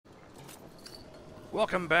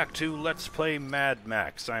Welcome back to Let's Play Mad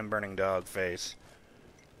Max. I'm BurningDogFace.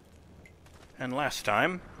 And last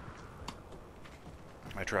time,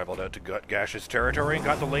 I traveled out to Gutgash's territory and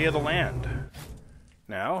got the lay of the land.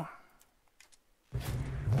 Now,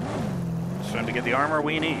 it's time to get the armor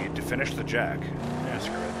we need to finish the jack. Yeah,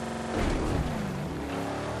 screw it.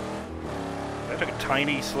 That took a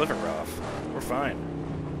tiny sliver off. We're fine.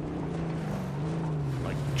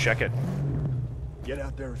 Like, check it. Get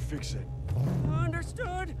out there and fix it.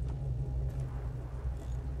 Understood.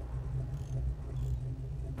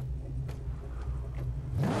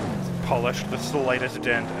 Polished the slightest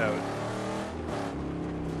dent out.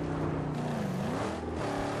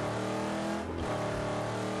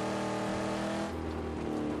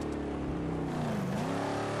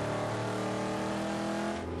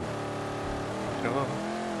 Oh.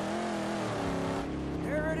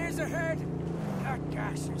 There it is ahead.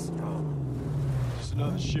 Gutgash is strong. Just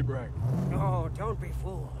another shipwreck. No, don't be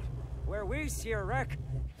fooled. Where we see a wreck,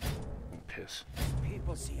 Piss.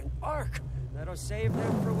 people see an ark that'll save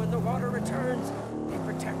them for when the water returns. They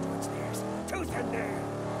protect what's theirs, tooth and nail.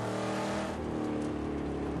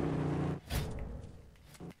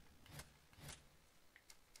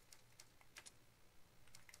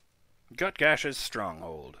 Gutgash's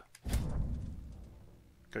stronghold.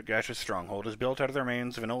 Gutgash's stronghold is built out of the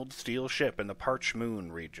remains of an old steel ship in the Parch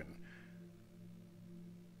Moon region.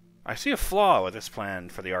 I see a flaw with this plan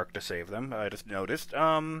for the Ark to save them, I just noticed.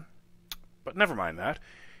 But never mind that.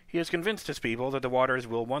 He has convinced his people that the waters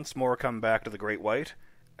will once more come back to the Great White,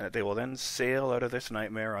 and that they will then sail out of this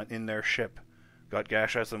nightmare in their ship.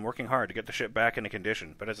 Gutgash has them working hard to get the ship back into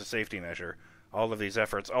condition, but as a safety measure, all of these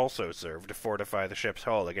efforts also serve to fortify the ship's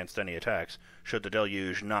hull against any attacks, should the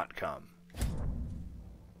deluge not come.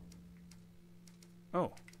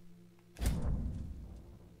 Oh.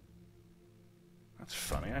 That's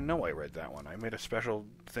funny. I know I read that one. I made a special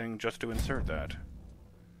thing just to insert that.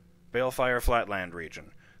 Balefire Flatland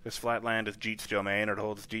region. This flatland is Jeet's domain, and it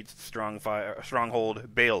holds Jeet's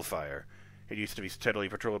stronghold, Balefire. It used to be steadily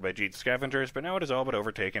patrolled by Jeet's scavengers, but now it is all but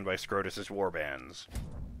overtaken by Scrotus's warbands.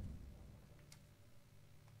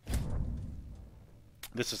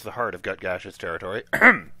 This is the heart of Gutgash's territory.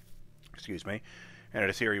 Excuse me. And it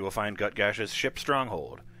is here you will find Gutgash's ship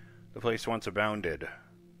stronghold. The place once abounded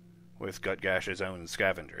with Gutgash's own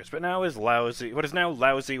scavengers, but now is lousy. What is now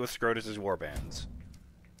lousy with Scrotus's warbands.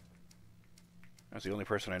 That's the only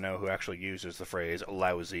person I know who actually uses the phrase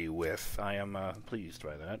 "lousy with." I am pleased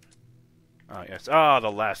by that. Ah, yes. Ah,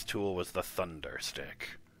 the last tool was the thunder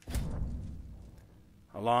stick.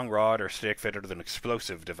 A long rod or stick fitted with an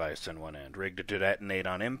explosive device on one end, rigged to detonate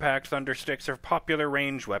on impact. Thunder sticks are popular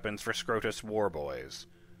range weapons for Scrotus warboys.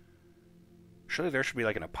 Surely there should be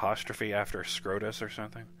like an apostrophe after Scrotus or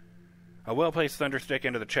something. A well-placed thunder stick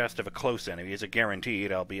into the chest of a close enemy is a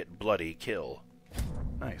guaranteed, albeit bloody, kill.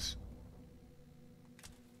 Nice.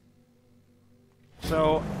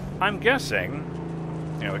 So, I'm guessing,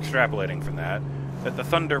 extrapolating from that, that the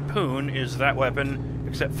Thunder Poon is that weapon,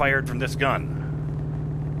 except fired from this gun.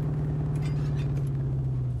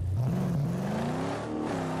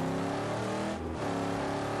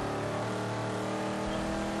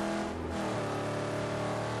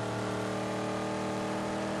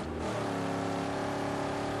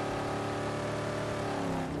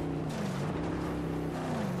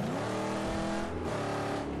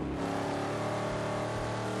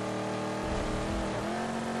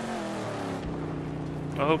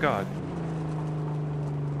 Oh god.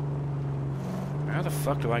 How the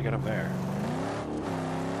fuck do I get up there?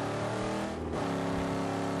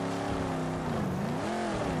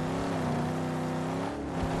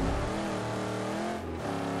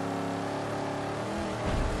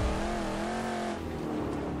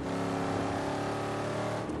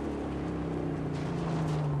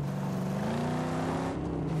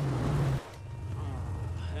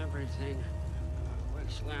 Everything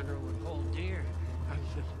Wixlander would hold dear.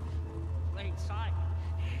 Late sight.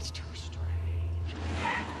 It's too strange.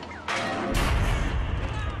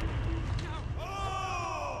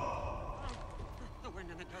 Oh! The wind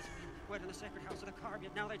and the dust wet in the sacred house of the Carb,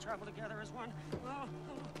 yet now they travel together as one. Oh,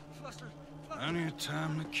 flustered. Plenty of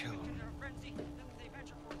time to kill them. Frenzy, they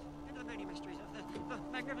venture forth into the many mysteries of the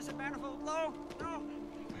magnificent manifold. Lo, no.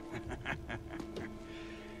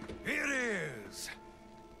 It is.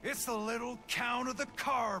 It's the little Count of the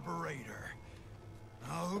Carburetor.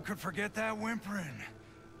 Oh, who could forget that whimpering?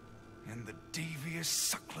 And the devious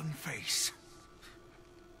suckling face.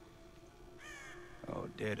 Oh,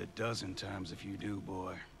 dead a dozen times if you do,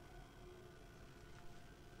 boy.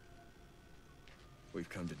 We've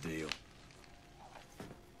come to deal.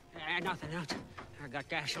 Nothing else.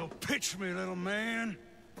 Gutgash. So pitch me, little man,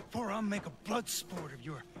 before I make a blood sport of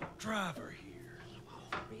your driver here.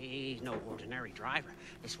 He's no ordinary driver.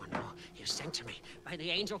 This one, he was sent to me by the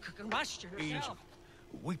angel combustion herself. Angel.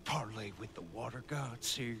 We parlay with the water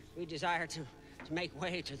gods here. We desire to make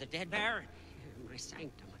way to the dead Baron.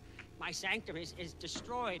 My sanctum is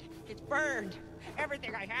destroyed. It's burned.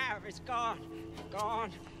 Everything I have is gone.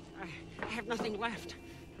 Gone. I have nothing left.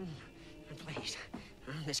 Please,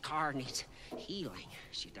 this car needs healing.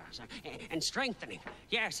 She does. And strengthening.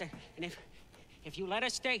 Yes, and if you let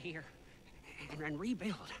us stay here and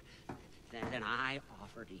rebuild, then I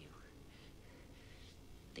offer to you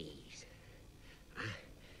these.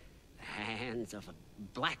 The hands of a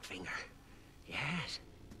Blackfinger. Yes.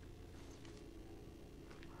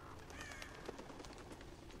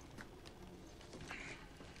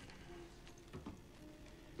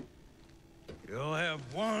 You'll have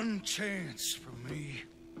one chance from me.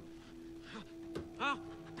 Oh,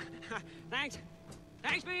 thanks.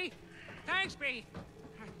 Thanks, B. Thanks, B.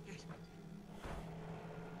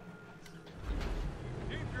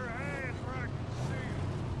 Keep your hands where I can see them.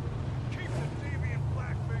 Keep the deviant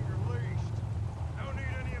Blackfinger leashed. Don't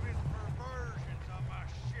need any of his perversions on my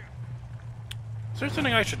ship. Is there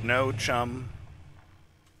something I should know, chum?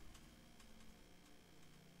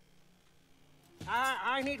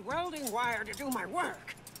 I need welding wire to do my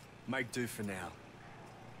work. Make do for now.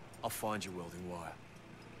 I'll find you welding wire.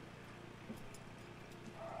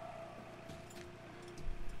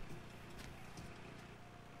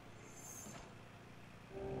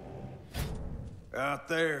 Out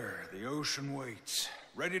there, the ocean waits,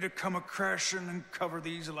 ready to come a-crashing and cover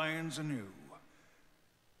these lands anew.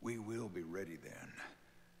 We will be ready then.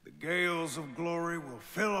 The gales of glory will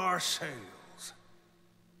fill our sails.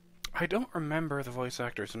 I don't remember the voice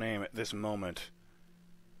actor's name at this moment.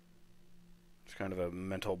 It's kind of a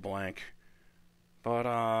mental blank. But,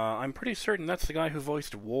 I'm pretty certain that's the guy who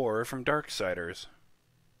voiced War from Darksiders.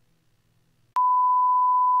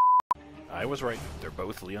 I was right. They're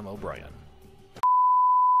both Liam O'Brien.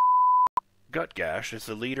 Gutgash is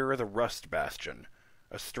the leader of the Rust Bastion,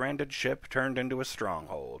 a stranded ship turned into a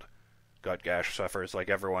stronghold. Gutgash suffers like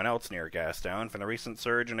everyone else near Gastown from the recent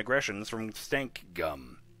surge in aggressions from Stank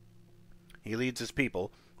Gum. He leads his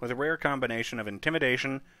people with a rare combination of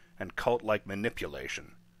intimidation and cult-like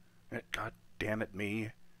manipulation. God damn it, me.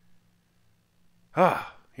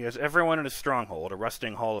 He has everyone in his stronghold, a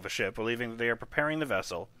rusting hull of a ship, believing that they are preparing the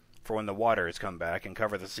vessel for when the waters come back and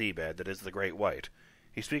cover the seabed that is the Great White.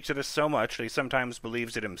 He speaks of this so much that he sometimes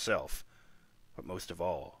believes it himself. But most of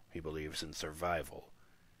all, he believes in survival.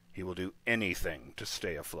 He will do anything to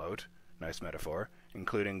stay afloat, nice metaphor,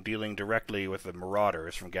 including dealing directly with the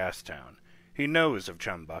marauders from Gastown. He knows of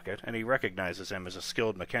Chumbucket, and he recognizes him as a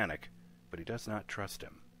skilled mechanic, but he does not trust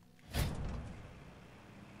him.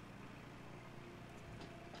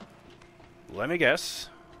 Let me guess.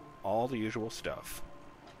 All the usual stuff.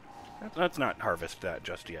 Let's not harvest that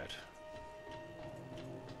just yet.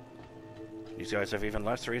 These guys have even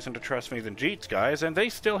less reason to trust me than Jeet's guys, and they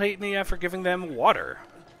still hate me after giving them water.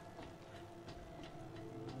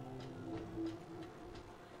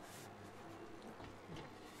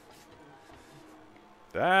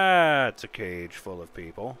 That's a cage full of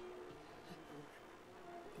people.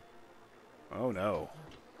 Oh no.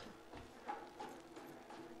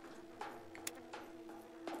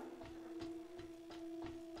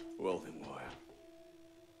 Welding wire.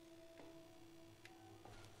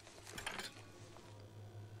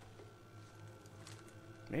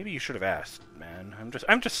 Maybe you should have asked, man.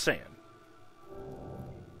 I'm just saying.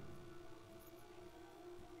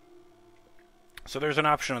 So there's an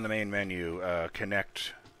option on the main menu,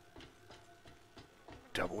 connect.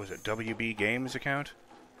 Was it WB Games account?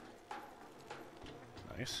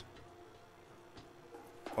 Nice.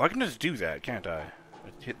 Well, I can just do that, can't I?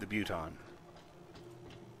 Hit the Buton.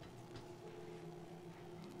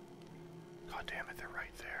 God damn it, they're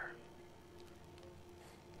right there.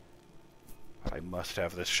 I must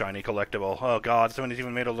have this shiny collectible. Oh god, someone's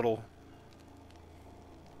even made a little...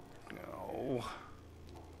 No.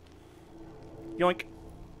 Yoink.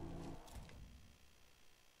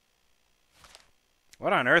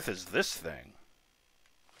 What on earth is this thing?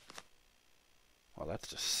 Well, that's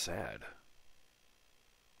just sad.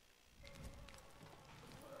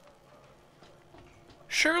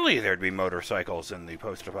 Surely there'd be motorcycles in the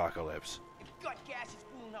post-apocalypse. If Gutgash is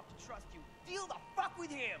fool enough to trust you, deal the fuck with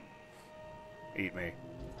him! Eat me.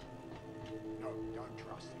 No, don't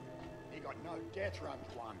trust him. He got no death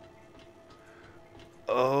runs won.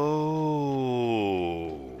 Oh,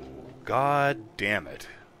 god damn it.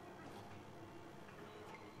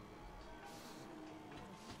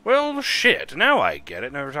 Well, shit. Now I get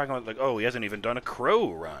it. Now we're talking about, like, oh, he hasn't even done a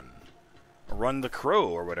crow run. Run the crow,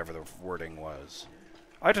 or whatever the wording was.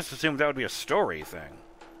 I just assumed that would be a story thing.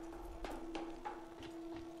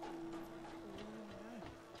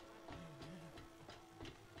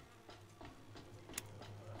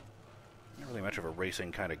 Not really much of a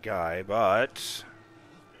racing kind of guy, but...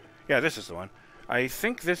 yeah, this is the one. I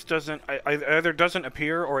think this doesn't... either doesn't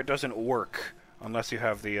appear or it doesn't work unless you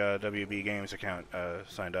have the WB Games account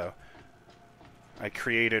signed up. I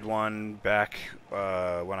created one back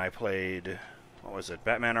when I played... what was it?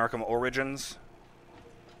 Batman Arkham Origins?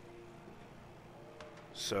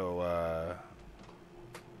 So,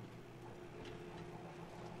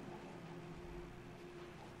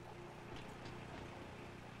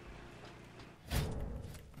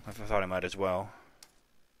 I thought I might as well.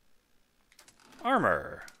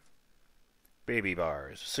 Armor. Baby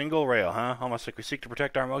bars. Single rail, huh? Almost like we seek to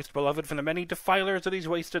protect our most beloved from the many defilers of these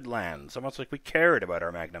wasted lands. Almost like we cared about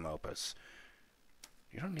our magnum opus.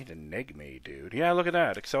 You don't need to neg me, dude. Yeah, look at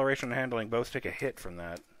that. Acceleration and handling both take a hit from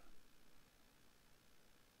that.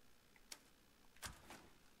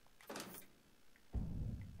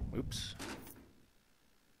 Oops.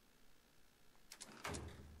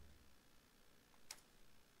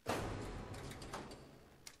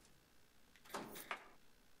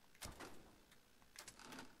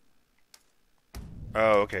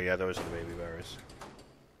 Oh, okay, yeah, those are the baby bars.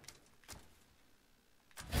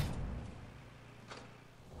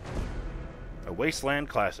 A wasteland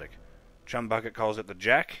classic. Chumbucket calls it the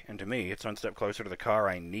Jack, and to me, it's one step closer to the car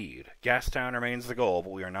I need. Gastown remains the goal,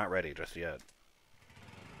 but we are not ready just yet.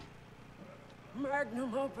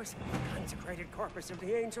 Magnum opus, consecrated corpus of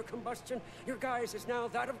the angel combustion. Your guise is now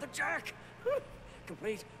that of the Jack.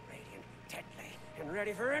 Complete, radiant, deadly, and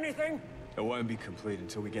ready for anything. It won't be complete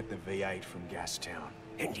until we get the V8 from Gastown.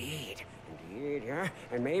 Indeed, yeah.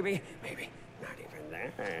 And maybe not even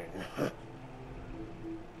then.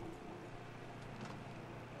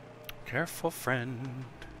 Careful, friend.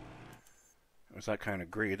 It was that kind of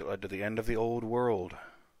greed that led to the end of the old world.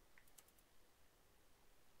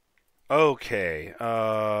 Okay,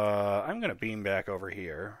 I'm gonna beam back over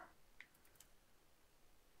here.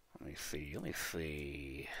 Let me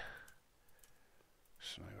see.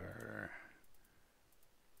 Sniper.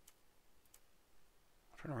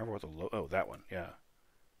 I'm trying to remember what the oh, that one, yeah.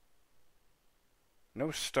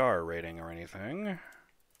 No star rating or anything.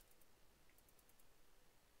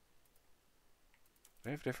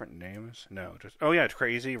 They have different names? No, just... oh yeah, it's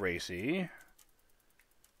Crazy Racy.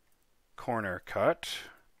 Corner Cut.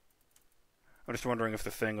 I'm just wondering if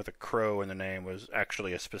the thing with the crow in the name was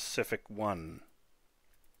actually a specific one.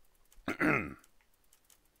 Well,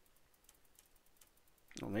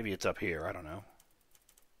 maybe it's up here, I don't know.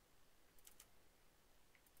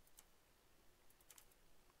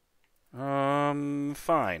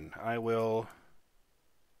 Fine. I will...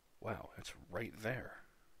 wow, it's right there.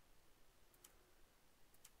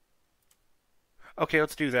 Okay,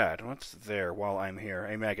 let's do that. What's there while I'm here?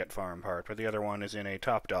 A maggot farm part, but the other one is in a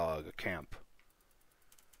top dog camp.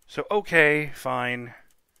 So, okay, fine.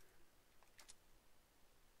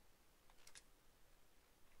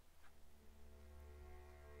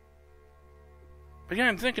 But yeah,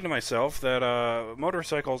 I'm thinking to myself that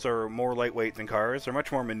motorcycles are more lightweight than cars. They're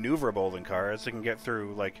much more maneuverable than cars. They can get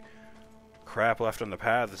through, like, crap left on the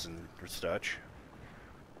paths and such.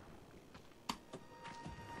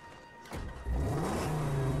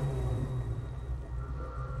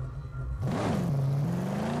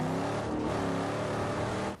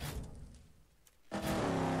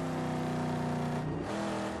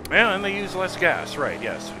 Yeah, and they use less gas, right,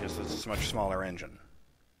 yes, because this is a much smaller engine.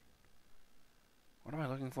 What am I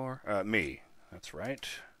looking for? Me. That's right.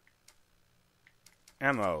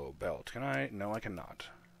 Ammo belt. Can I? No, I cannot.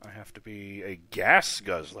 I have to be a gas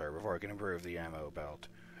guzzler before I can improve the ammo belt.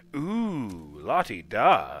 Ooh,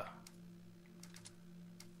 la-ti-da.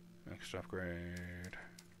 Next upgrade.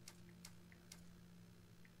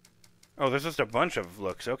 Oh, there's just a bunch of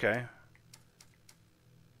looks, okay.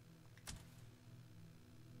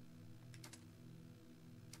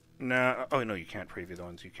 No, oh no, you can't preview the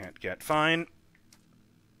ones you can't get. Fine.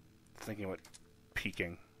 Thinking about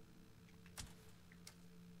peeking.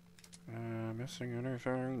 Missing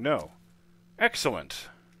anything? No. Excellent.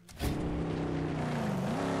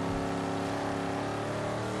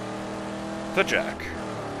 The Jack.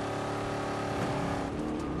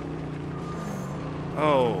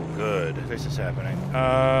 Oh, good. This is happening.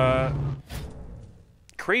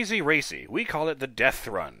 Crazy Racy. We call it the Death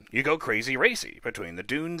Run. You go crazy racy between the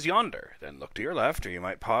dunes yonder. Then look to your left, or you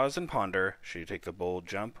might pause and ponder. Should you take the bold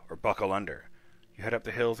jump or buckle under? You head up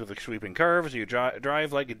the hill through the sweeping curves. You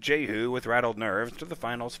drive like Jehu with rattled nerves to the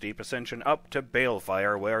final steep ascension up to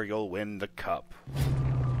Balefire, where you'll win the cup.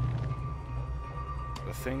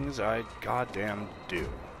 The things I goddamn do.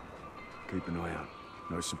 Keep an eye out.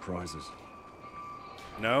 No surprises.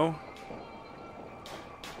 No?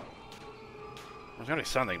 There's gotta be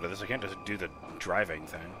something to this. I can't just do the driving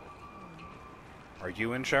thing. Are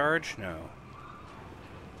you in charge? No.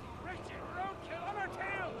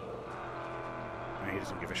 He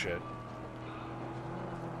doesn't give a shit.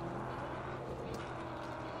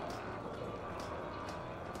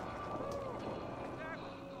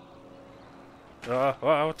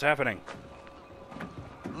 What's happening?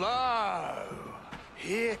 Lo!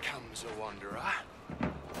 Here comes a wanderer.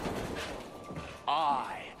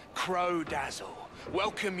 I, Crow Dazzle,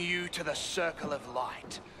 welcome you to the Circle of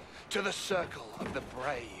Light. To the Circle of the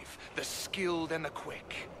Brave, the Skilled and the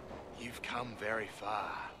Quick. You've come very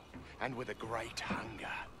far, and with a great hunger.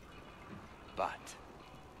 But,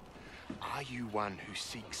 are you one who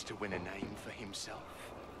seeks to win a name for himself?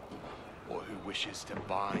 Or who wishes to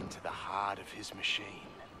bind to the heart of his machine?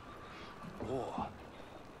 Or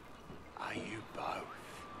are you both?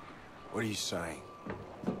 What are you saying?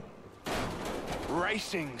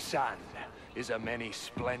 Racing, son, is a many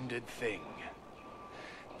splendid thing.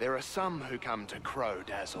 There are some who come to Crow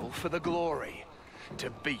Dazzle for the glory, to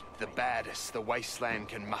beat the baddest the wasteland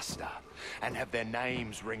can muster, and have their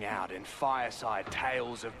names ring out in fireside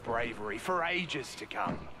tales of bravery for ages to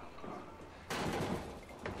come.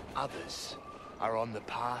 Others are on the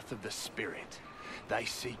path of the spirit. They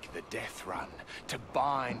seek the death run to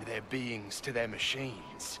bind their beings to their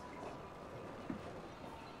machines.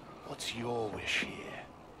 What's your wish here?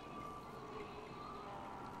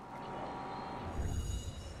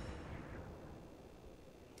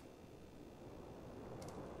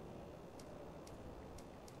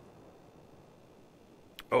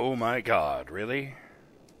 Oh my god, really?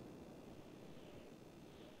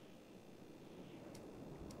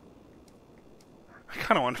 I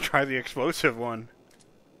kind of want to try the explosive one.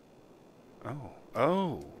 Oh.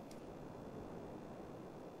 Oh.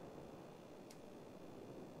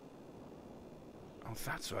 Oh,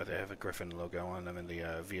 that's why they have a Griffin logo on them in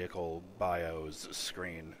the vehicle bios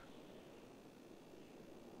screen.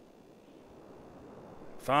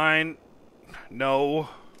 Fine. No.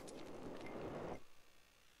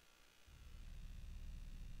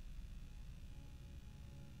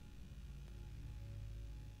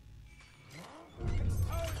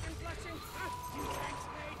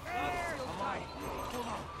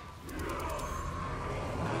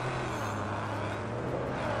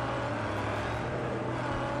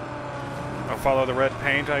 Follow the red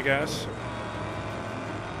paint, I guess.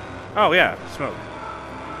 Oh, yeah, smoke.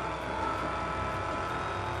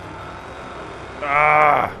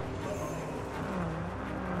 Ah!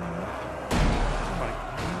 My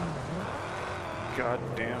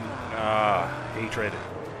goddamn... hatred.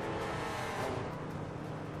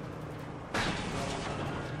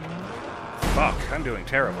 Fuck, I'm doing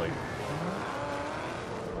terribly.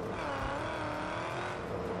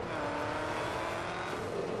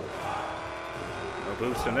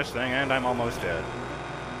 Boost in this thing, and I'm almost dead.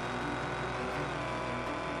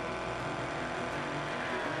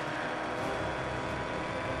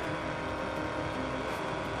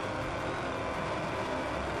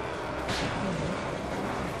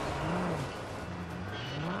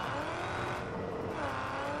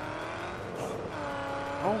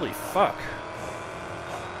 Holy fuck.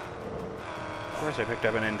 Of course I picked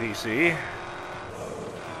up an NPC.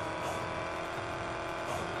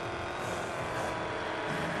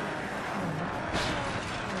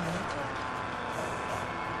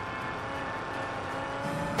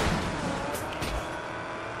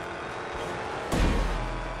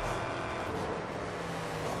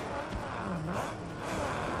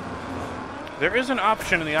 There is an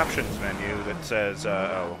option in the options menu that says,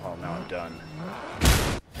 oh, well, now I'm done.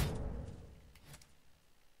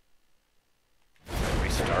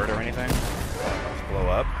 Restart or anything? Let's blow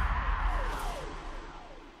up.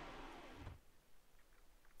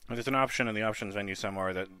 There's an option in the options menu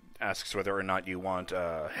somewhere that asks whether or not you want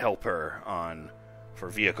a helper on for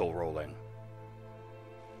vehicle rolling.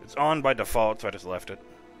 It's on by default, so I just left it.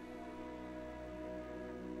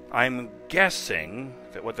 I'm guessing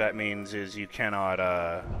that what that means is you cannot,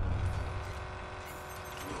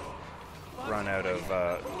 run out of,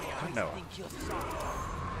 no.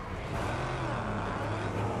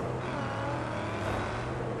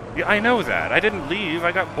 Yeah, I know that. I didn't leave.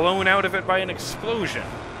 I got blown out of it by an explosion.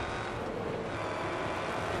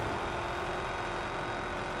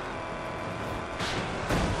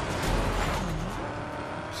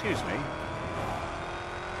 Excuse me.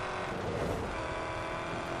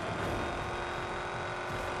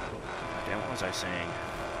 was I saying?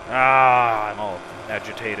 Ah, I'm all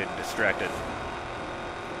agitated and distracted.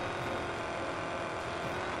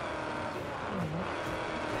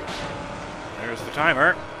 There's the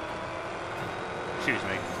timer. Excuse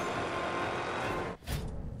me.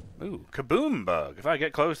 Ooh, kaboom bug. If I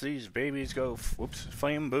get close, these babies go, whoops,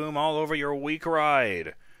 flame boom all over your weak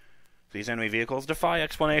ride. These enemy vehicles defy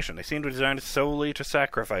explanation. They seem to be designed solely to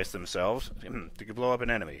sacrifice themselves to blow up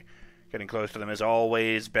an enemy. Getting close to them is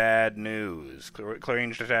always bad news.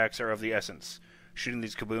 Ranged attacks are of the essence. Shooting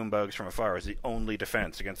these kaboom bugs from afar is the only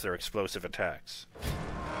defense against their explosive attacks.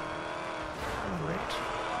 Great.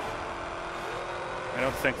 I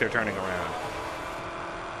don't think they're turning around.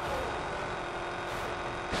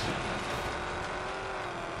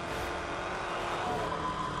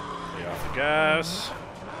 Lay off the gas.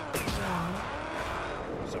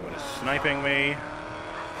 Someone is sniping me.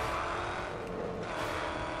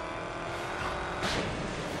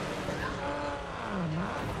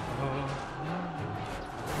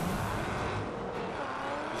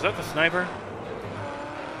 Is that the sniper?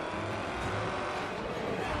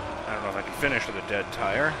 I don't know if I can finish with a dead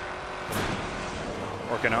tire.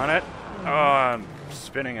 Working on it. Oh, I'm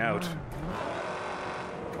spinning out.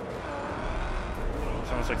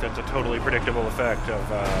 Sounds like that's a totally predictable effect of,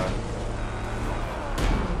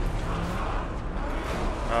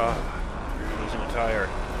 losing a tire.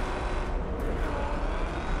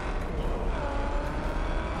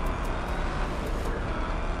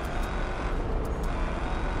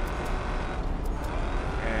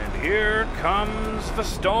 And here comes the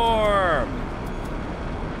storm!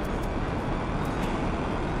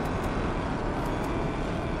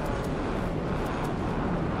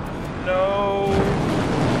 No!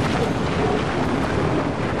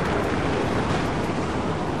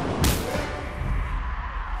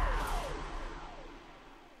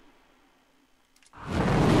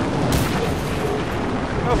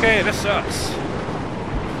 Okay, this sucks.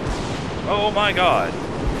 Oh my god.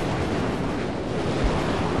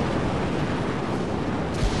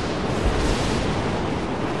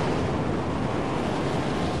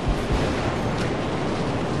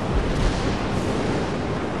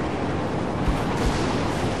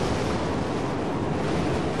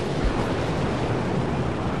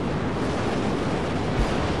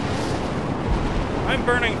 I'm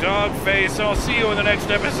BurningDogFace. I'll see you in the next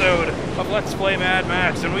episode of Let's Play Mad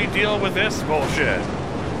Max, and we deal with this bullshit.